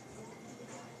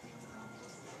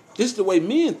 This is the way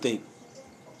men think.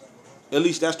 At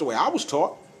least that's the way I was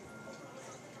taught.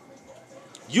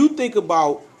 You think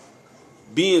about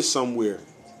being somewhere,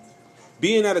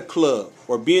 being at a club,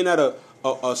 or being at a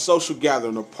social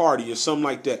gathering, a party, or something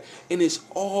like that, and it's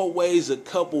always a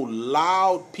couple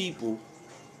loud people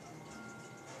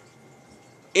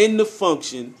in the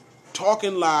function,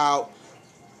 talking loud,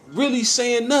 really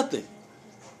saying nothing.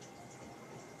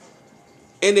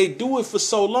 And they do it for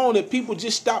so long that people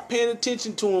just stop paying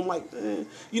attention to them. Like,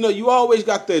 you always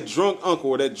got that drunk uncle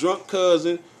or that drunk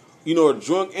cousin, or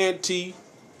drunk auntie.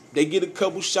 They get a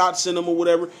couple shots in them or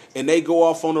whatever, and they go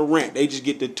off on a rant. They just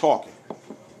get to talking.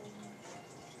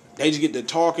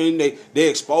 They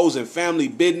exposing family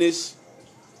business,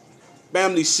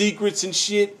 family secrets and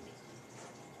shit.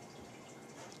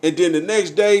 And then the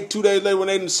next day, 2 days later, when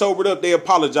they done sobered up, they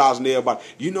apologizing to everybody.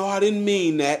 I didn't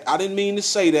mean that. I didn't mean to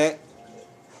say that.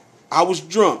 I was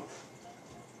drunk.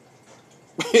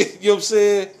 You know what I'm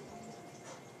saying?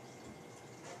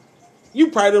 You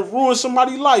probably done ruined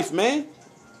somebody's life, man.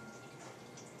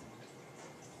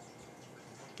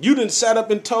 You done sat up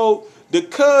and told the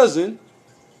cousin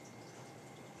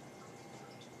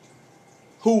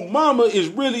who mama is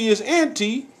really his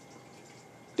auntie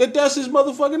that's his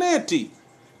motherfucking auntie.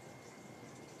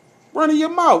 Running your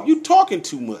mouth. You talking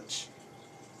too much.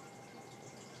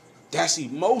 That's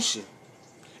emotion.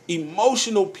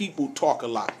 Emotional people talk a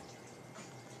lot.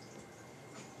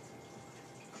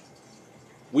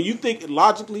 When you think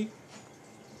logically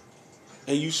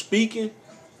and you speaking,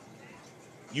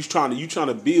 you trying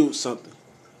to build something.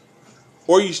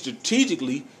 Or you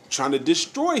strategically trying to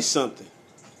destroy something.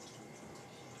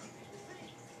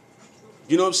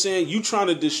 You know what I'm saying? You trying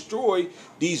to destroy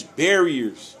these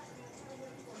barriers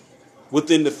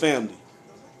within the family.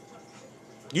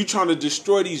 You trying to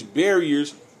destroy these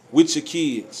barriers with your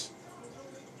kids.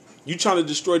 You trying to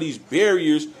destroy these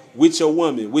barriers with your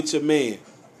woman, with your man.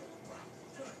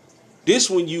 This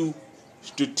when you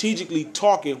strategically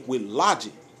talking with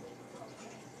logic.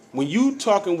 When you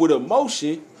talking with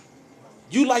emotion,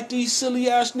 you like these silly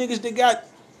ass niggas that got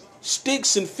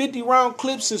sticks and 50 round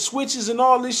clips and switches and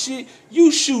all this shit.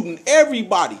 You shooting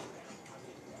everybody.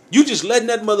 You just letting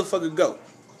that motherfucker go.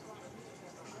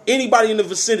 Anybody in the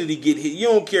vicinity get hit. You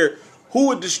don't care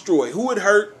who it destroy, who it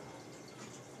hurt.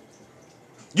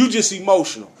 You just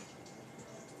emotional.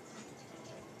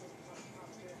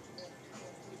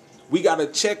 We got to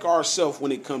check ourselves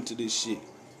when it comes to this shit.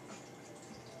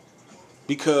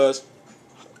 Because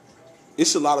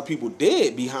it's a lot of people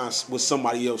dead behind what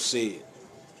somebody else said.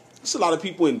 It's a lot of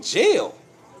people in jail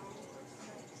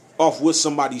off what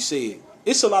somebody said.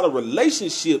 It's a lot of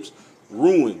relationships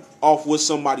ruined off what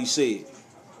somebody said.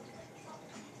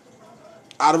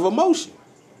 Out of emotion.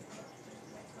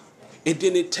 And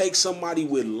then it takes somebody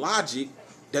with logic,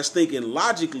 that's thinking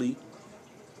logically,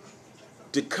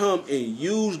 to come and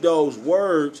use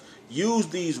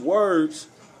these words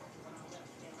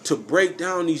to break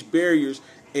down these barriers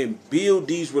and build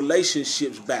these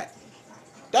relationships back.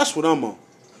 That's what I'm on.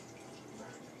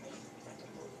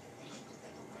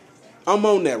 I'm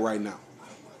on that right now.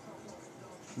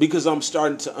 Because I'm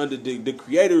starting to the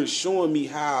Creator is showing me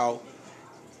how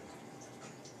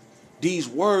these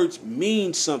words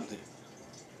mean something.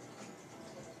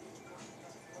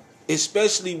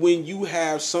 Especially when you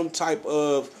have some type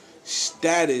of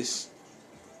status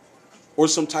or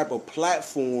some type of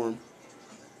platform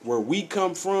where we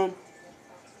come from,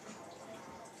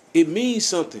 it means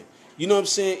something. You know what I'm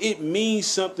saying? It means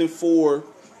something for,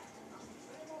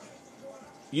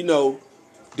 you know,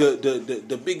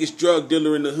 the biggest drug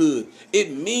dealer in the hood.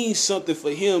 It means something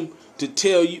for him to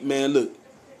tell you, man, look,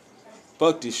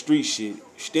 fuck this street shit.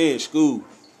 Stay in school.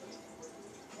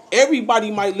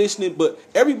 Everybody might listen, but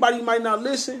everybody might not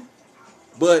listen.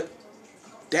 But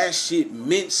that shit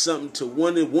meant something to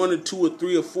one or two or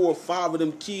three or four or five of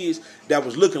them kids that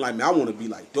was looking like me. I want to be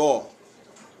like dog.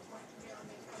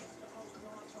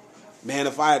 Man,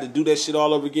 if I had to do that shit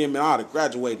all over again, man, I'd have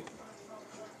graduated.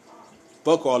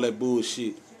 Fuck all that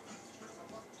bullshit.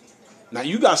 Now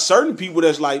you got certain people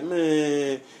that's like,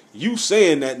 man, you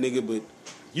saying that, nigga, but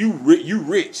you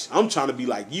rich. I'm trying to be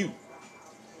like you.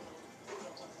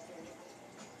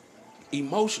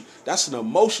 Emotion. That's an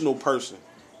emotional person.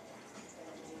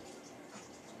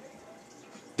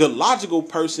 The logical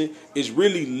person is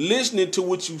really listening to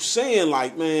what you saying.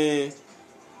 Like, man,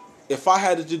 if I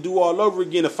had to do all over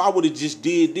again, if I would have just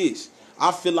did this,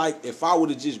 I feel like if I would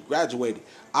have just graduated,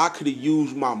 I could have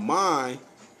used my mind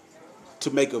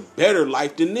to make a better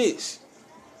life than this.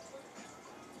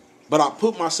 But I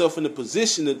put myself in a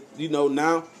position that, you know,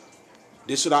 now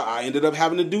this what I ended up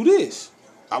having to do this.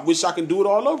 I wish I could do it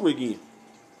all over again.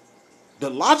 The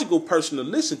logical person to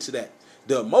listen to that.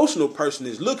 The emotional person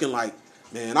is looking like,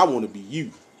 man, I want to be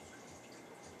you.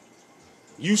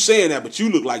 You saying that, but you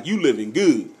look like you living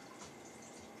good.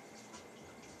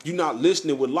 You're not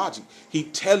listening with logic. He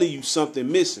telling you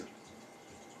something missing.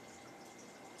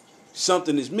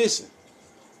 Something is missing.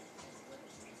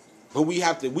 But we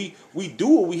have to, we do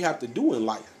what we have to do in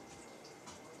life.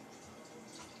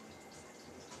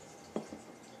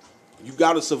 You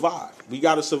got to survive. We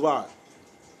got to survive.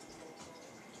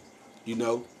 You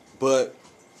know, but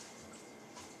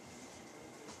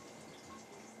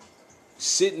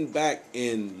sitting back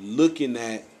and looking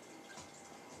at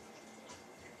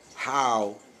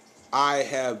how I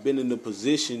have been in the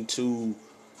position to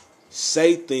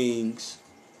say things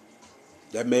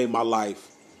that made my life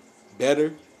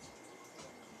better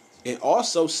and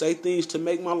also say things to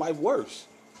make my life worse.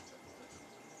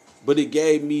 But it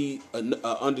gave me an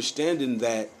understanding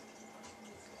that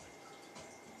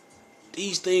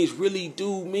these things really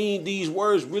do mean, these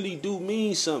words really do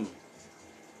mean something.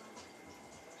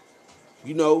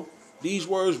 You know, these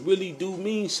words really do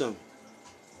mean something.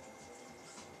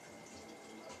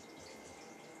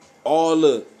 All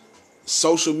the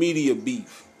social media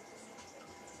beef.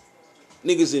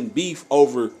 Niggas in beef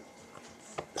over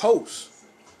posts.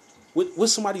 What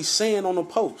somebody saying on a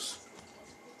post.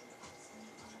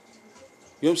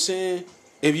 You know what I'm saying?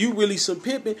 If you really some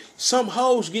pimping, some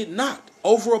hoes get knocked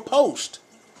over a post.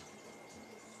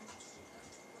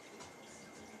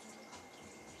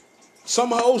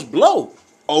 Some hoes blow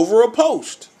over a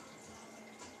post.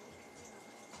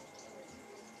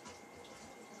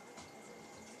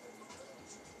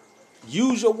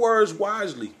 Use your words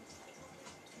wisely.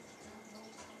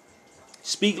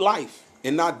 Speak life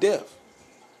and not death.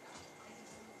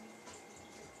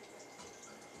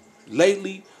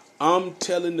 Lately, I'm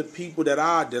telling the people that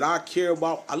I care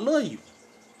about, I love you.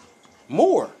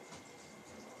 More.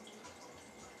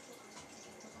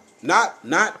 Not,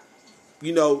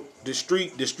 you know, the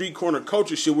street corner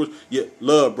culture shit was, yeah,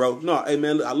 love, bro. No, hey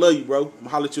man, I love you, bro. I'm gonna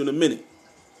holler at you in a minute.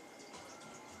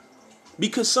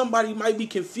 Because somebody might be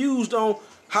confused on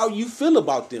how you feel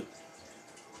about them.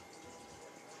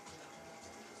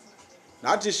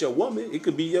 Not just your woman, it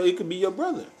could be your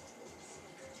brother.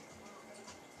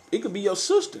 It could be your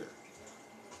sister.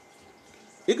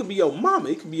 It could be your mama.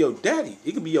 It could be your daddy.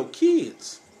 It could be your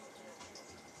kids.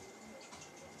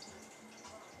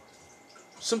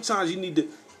 Sometimes you need to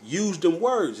use them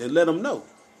words and let them know.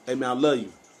 Hey, man, I love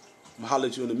you. I'm going to holler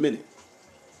at you in a minute.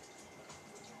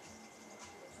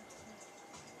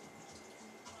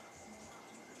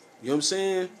 You know what I'm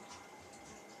saying?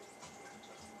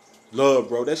 Love,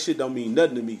 bro. That shit don't mean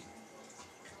nothing to me.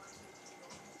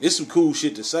 It's some cool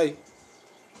shit to say.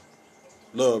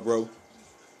 Love, bro.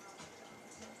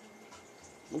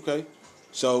 Okay.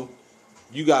 So,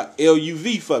 you got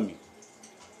LUV for me.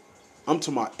 I'm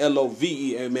talking about LOVE.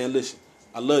 Hey, man, listen.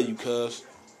 I love you, cuz.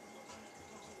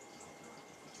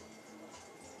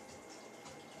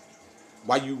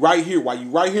 While you right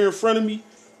here in front of me,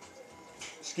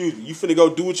 excuse me, you finna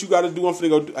go do what you gotta do. I'm finna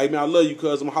go do. Hey, man, I love you,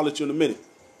 cuz. I'm gonna holler at you in a minute.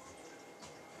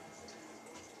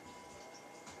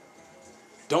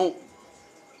 Don't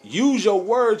use your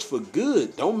words for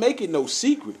good. Don't make it no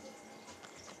secret.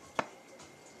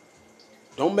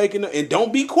 Don't make it no, and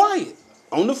don't be quiet.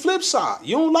 On the flip side,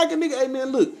 you don't like a nigga. Hey man,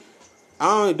 look,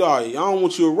 I don't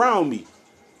want you around me.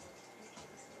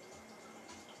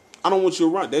 I don't want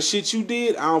you around. That shit you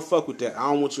did, I don't fuck with that.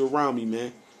 I don't want you around me,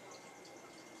 man.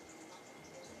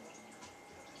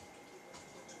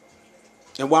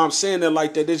 And while I'm saying that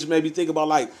like that, this just made me think about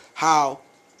like how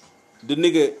the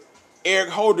nigga Eric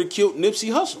Holder killed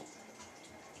Nipsey Hussle.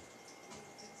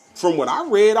 From what I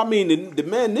read, I mean, the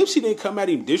man Nipsey didn't come at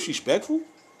him disrespectful.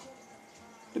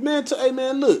 The man hey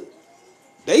man, look,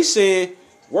 they saying,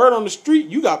 word on the street,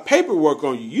 you got paperwork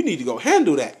on you. You need to go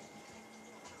handle that.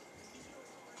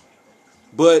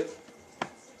 But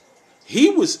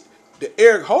the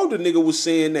Eric Holder nigga was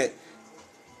saying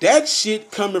that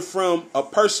shit coming from a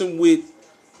person with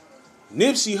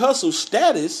Nipsey Hussle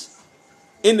status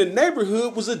in the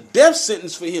neighborhood was a death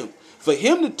sentence for him. For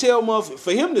him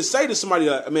to say to somebody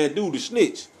like, man, dude, the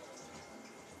snitch.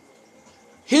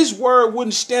 His word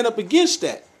wouldn't stand up against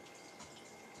that.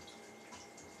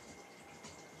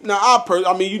 Now,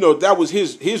 I mean, you know, that was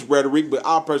his rhetoric, but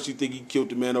I personally think he killed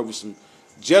the man over some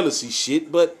jealousy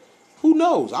shit. But who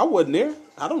knows? I wasn't there.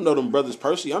 I don't know them brothers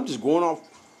personally. I'm just going off,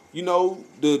 you know,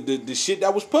 the shit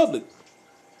that was public.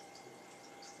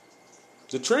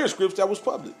 The transcripts that was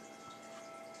public.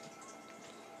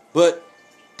 But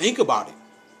think about it.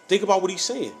 Think about what he's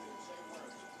saying.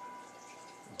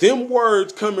 Them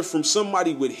words coming from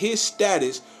somebody with his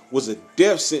status was a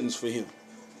death sentence for him.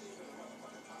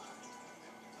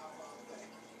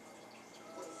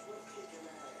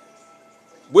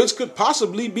 Which could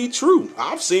possibly be true.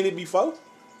 I've seen it before.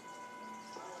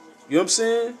 You know what I'm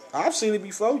saying? I've seen it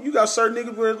before. You got certain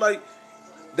niggas where it's like,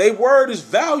 they word is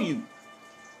valued.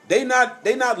 They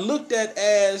not looked at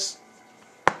as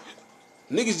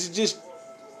niggas that just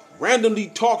randomly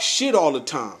talk shit all the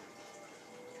time.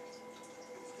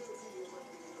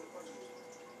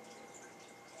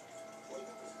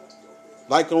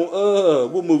 Like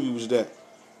on what movie was that?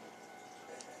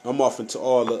 I'm off into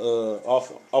all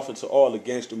the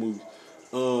gangster movies.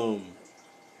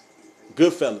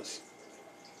 Goodfellas.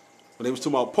 When they was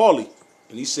talking about Paulie,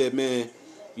 and he said, man,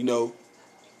 you know,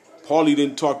 Paulie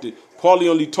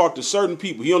only talked to certain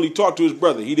people. He only talked to his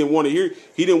brother. He didn't want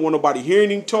nobody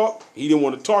hearing him talk. He didn't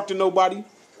want to talk to nobody.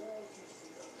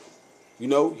 You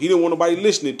know, he didn't want nobody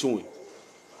listening to him.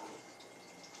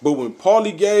 But when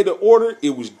Paulie gave the order,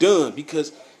 it was done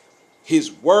because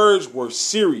his words were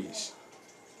serious.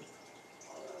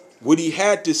 What he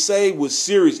had to say was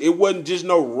serious. It wasn't just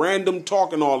no random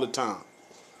talking all the time.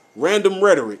 Random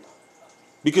rhetoric.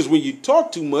 Because when you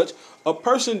talk too much, a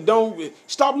person don't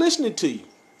stop listening to you.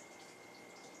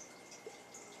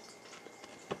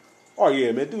 Oh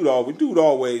yeah, man, dude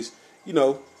always, you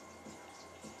know,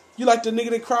 you like the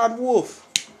nigga that cried wolf.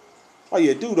 Oh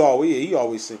yeah, he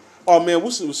always say, oh man,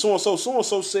 what's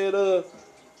so-and-so said,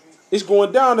 it's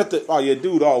going down at the, oh yeah,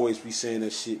 dude always be saying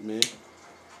that shit, man.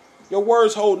 Your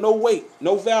words hold no weight,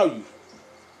 no value.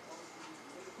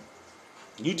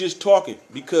 You just talking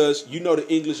because you know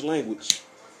the English language.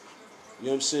 You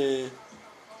know what I'm saying?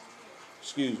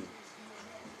 Excuse me.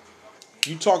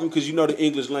 You talking because you know the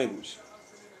English language.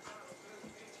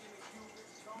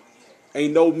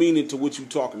 Ain't no meaning to what you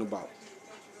talking about.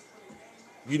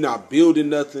 You're not building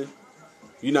nothing.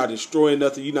 You're not destroying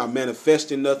nothing. You're not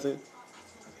manifesting nothing.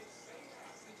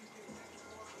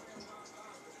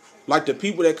 Like the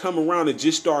people that come around and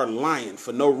just start lying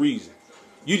for no reason.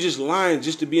 You just lying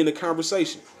just to be in the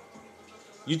conversation.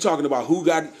 You talking about who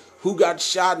got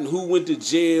shot and who went to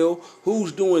jail,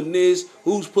 who's doing this,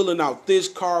 who's pulling out this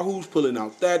car, who's pulling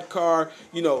out that car,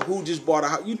 you know, who just bought a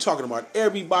house. You talking about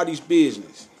everybody's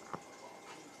business.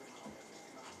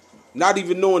 Not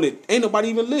even knowing it. Ain't nobody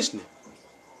even listening.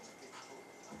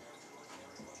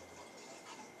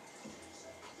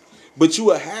 But you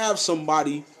will have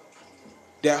somebody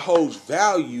that holds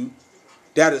value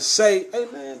that'll say, hey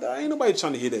man, ain't nobody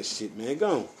trying to hear that shit, man. Go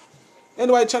on. Ain't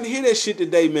nobody trying to hear that shit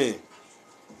today, man.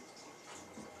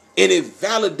 And it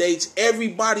validates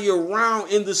everybody around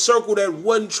in the circle that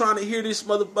wasn't trying to hear this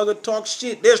motherfucker talk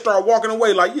shit. They'll start walking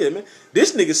away like, yeah, man,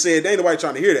 this nigga said ain't nobody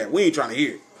trying to hear that. We ain't trying to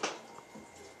hear it.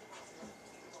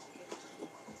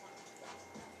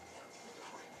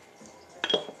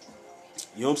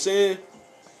 You know what I'm saying?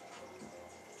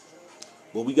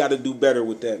 But we got to do better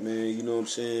with that, man. You know what I'm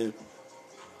saying?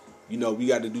 You know, we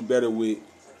got to do better with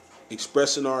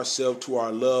expressing ourselves to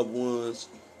our loved ones.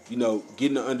 You know,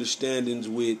 getting the understandings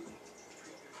with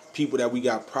people that we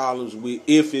got problems with.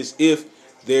 If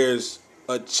there's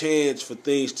a chance for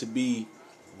things to be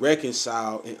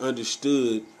reconciled and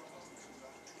understood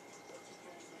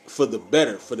for the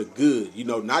better, for the good. You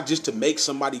know, not just to make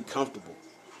somebody comfortable.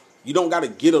 You don't got to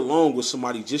get along with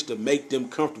somebody just to make them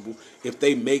comfortable if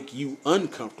they make you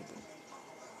uncomfortable.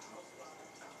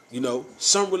 You know,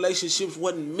 some relationships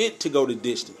wasn't meant to go the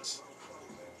distance.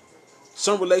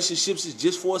 Some relationships is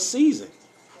just for a season.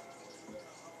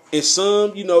 And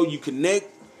some, you know, you connect,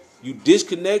 you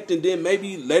disconnect, and then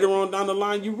maybe later on down the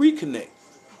line you reconnect.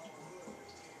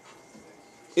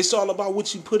 It's all about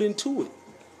what you put into it.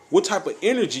 What type of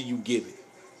energy you give it.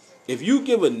 If you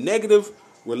give a negative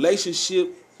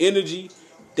relationship energy,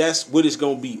 that's what it's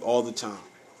going to be all the time.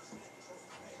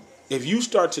 If you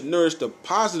start to nourish the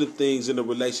positive things in a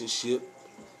relationship,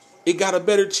 it got a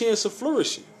better chance of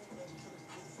flourishing.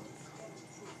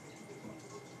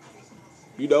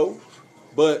 You know?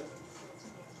 But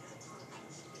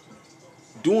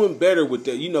doing better with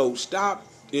that, you know, stop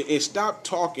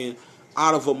talking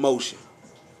out of emotion.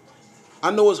 I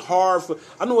know it's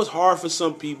hard for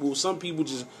some people. Some people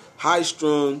just high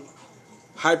strung,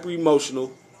 hyper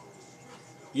emotional,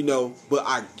 you know, but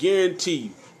I guarantee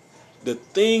you, the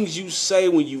things you say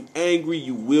when you angry,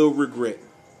 you will regret.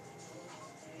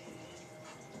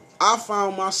 I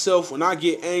found myself when I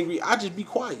get angry, I just be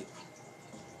quiet.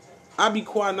 I be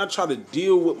quiet and I try to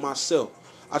deal with myself.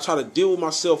 I try to deal with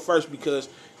myself first, because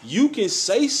you can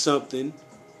say something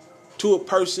to a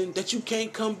person that you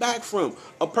can't come back from.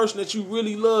 A person that you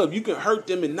really love. You can hurt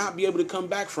them and not be able to come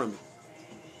back from it.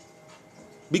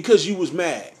 Because you was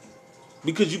mad.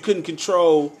 Because you couldn't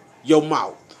control your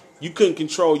mouth. You couldn't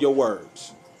control your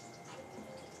words.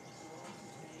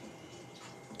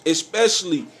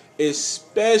 Especially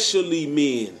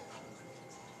men.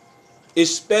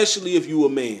 Especially if you a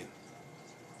man.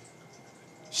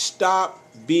 Stop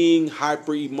being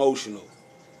hyper emotional.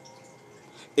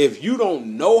 If you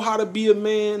don't know how to be a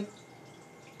man,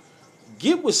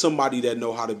 get with somebody that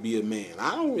know how to be a man.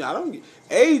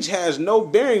 Age has no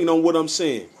bearing on what I'm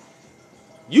saying.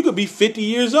 You could be 50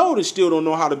 years old and still don't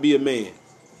know how to be a man.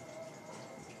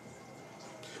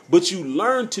 But you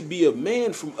learn to be a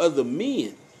man from other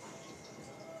men.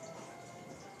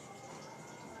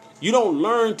 You don't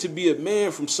learn to be a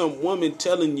man from some woman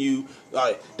telling you,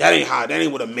 that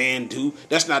ain't what a man do.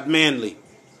 That's not manly.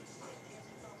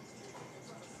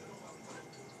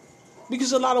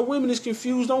 Because a lot of women is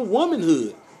confused on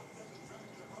womanhood.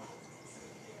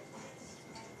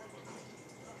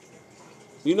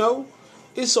 You know?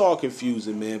 It's all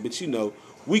confusing, man. But you know,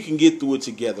 we can get through it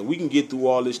together. We can get through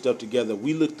all this stuff together. If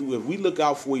we look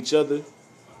out for each other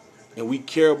and we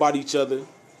care about each other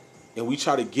and we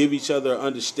try to give each other an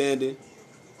understanding,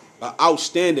 an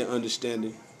outstanding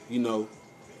understanding, you know,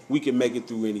 we can make it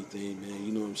through anything, man.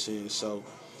 You know what I'm saying? So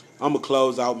I'm going to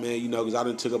close out, man, you know, because I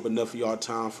done took up enough of y'all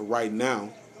time for right now,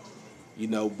 you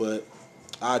know, but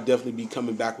I'll definitely be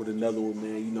coming back with another one,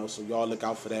 man, you know, so y'all look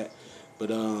out for that. But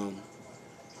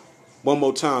one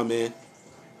more time, man,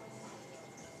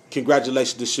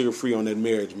 congratulations to Sugar Free on that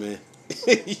marriage, man.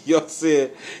 You know what I'm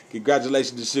saying?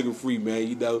 Congratulations to Sugar Free, man.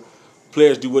 You know,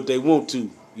 players do what they want to.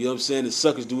 You know what I'm saying? And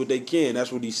suckers do what they can.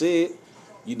 That's what he said.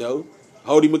 You know,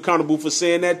 hold him accountable for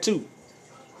saying that too.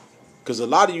 Because a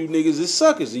lot of you niggas is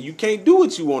suckers and you can't do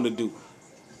what you want to do.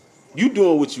 You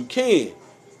doing what you can.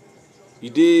 You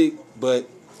dig? But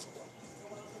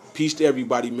peace to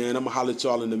everybody, man. I'm going to holler at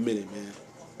y'all in a minute, man.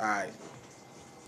 All right.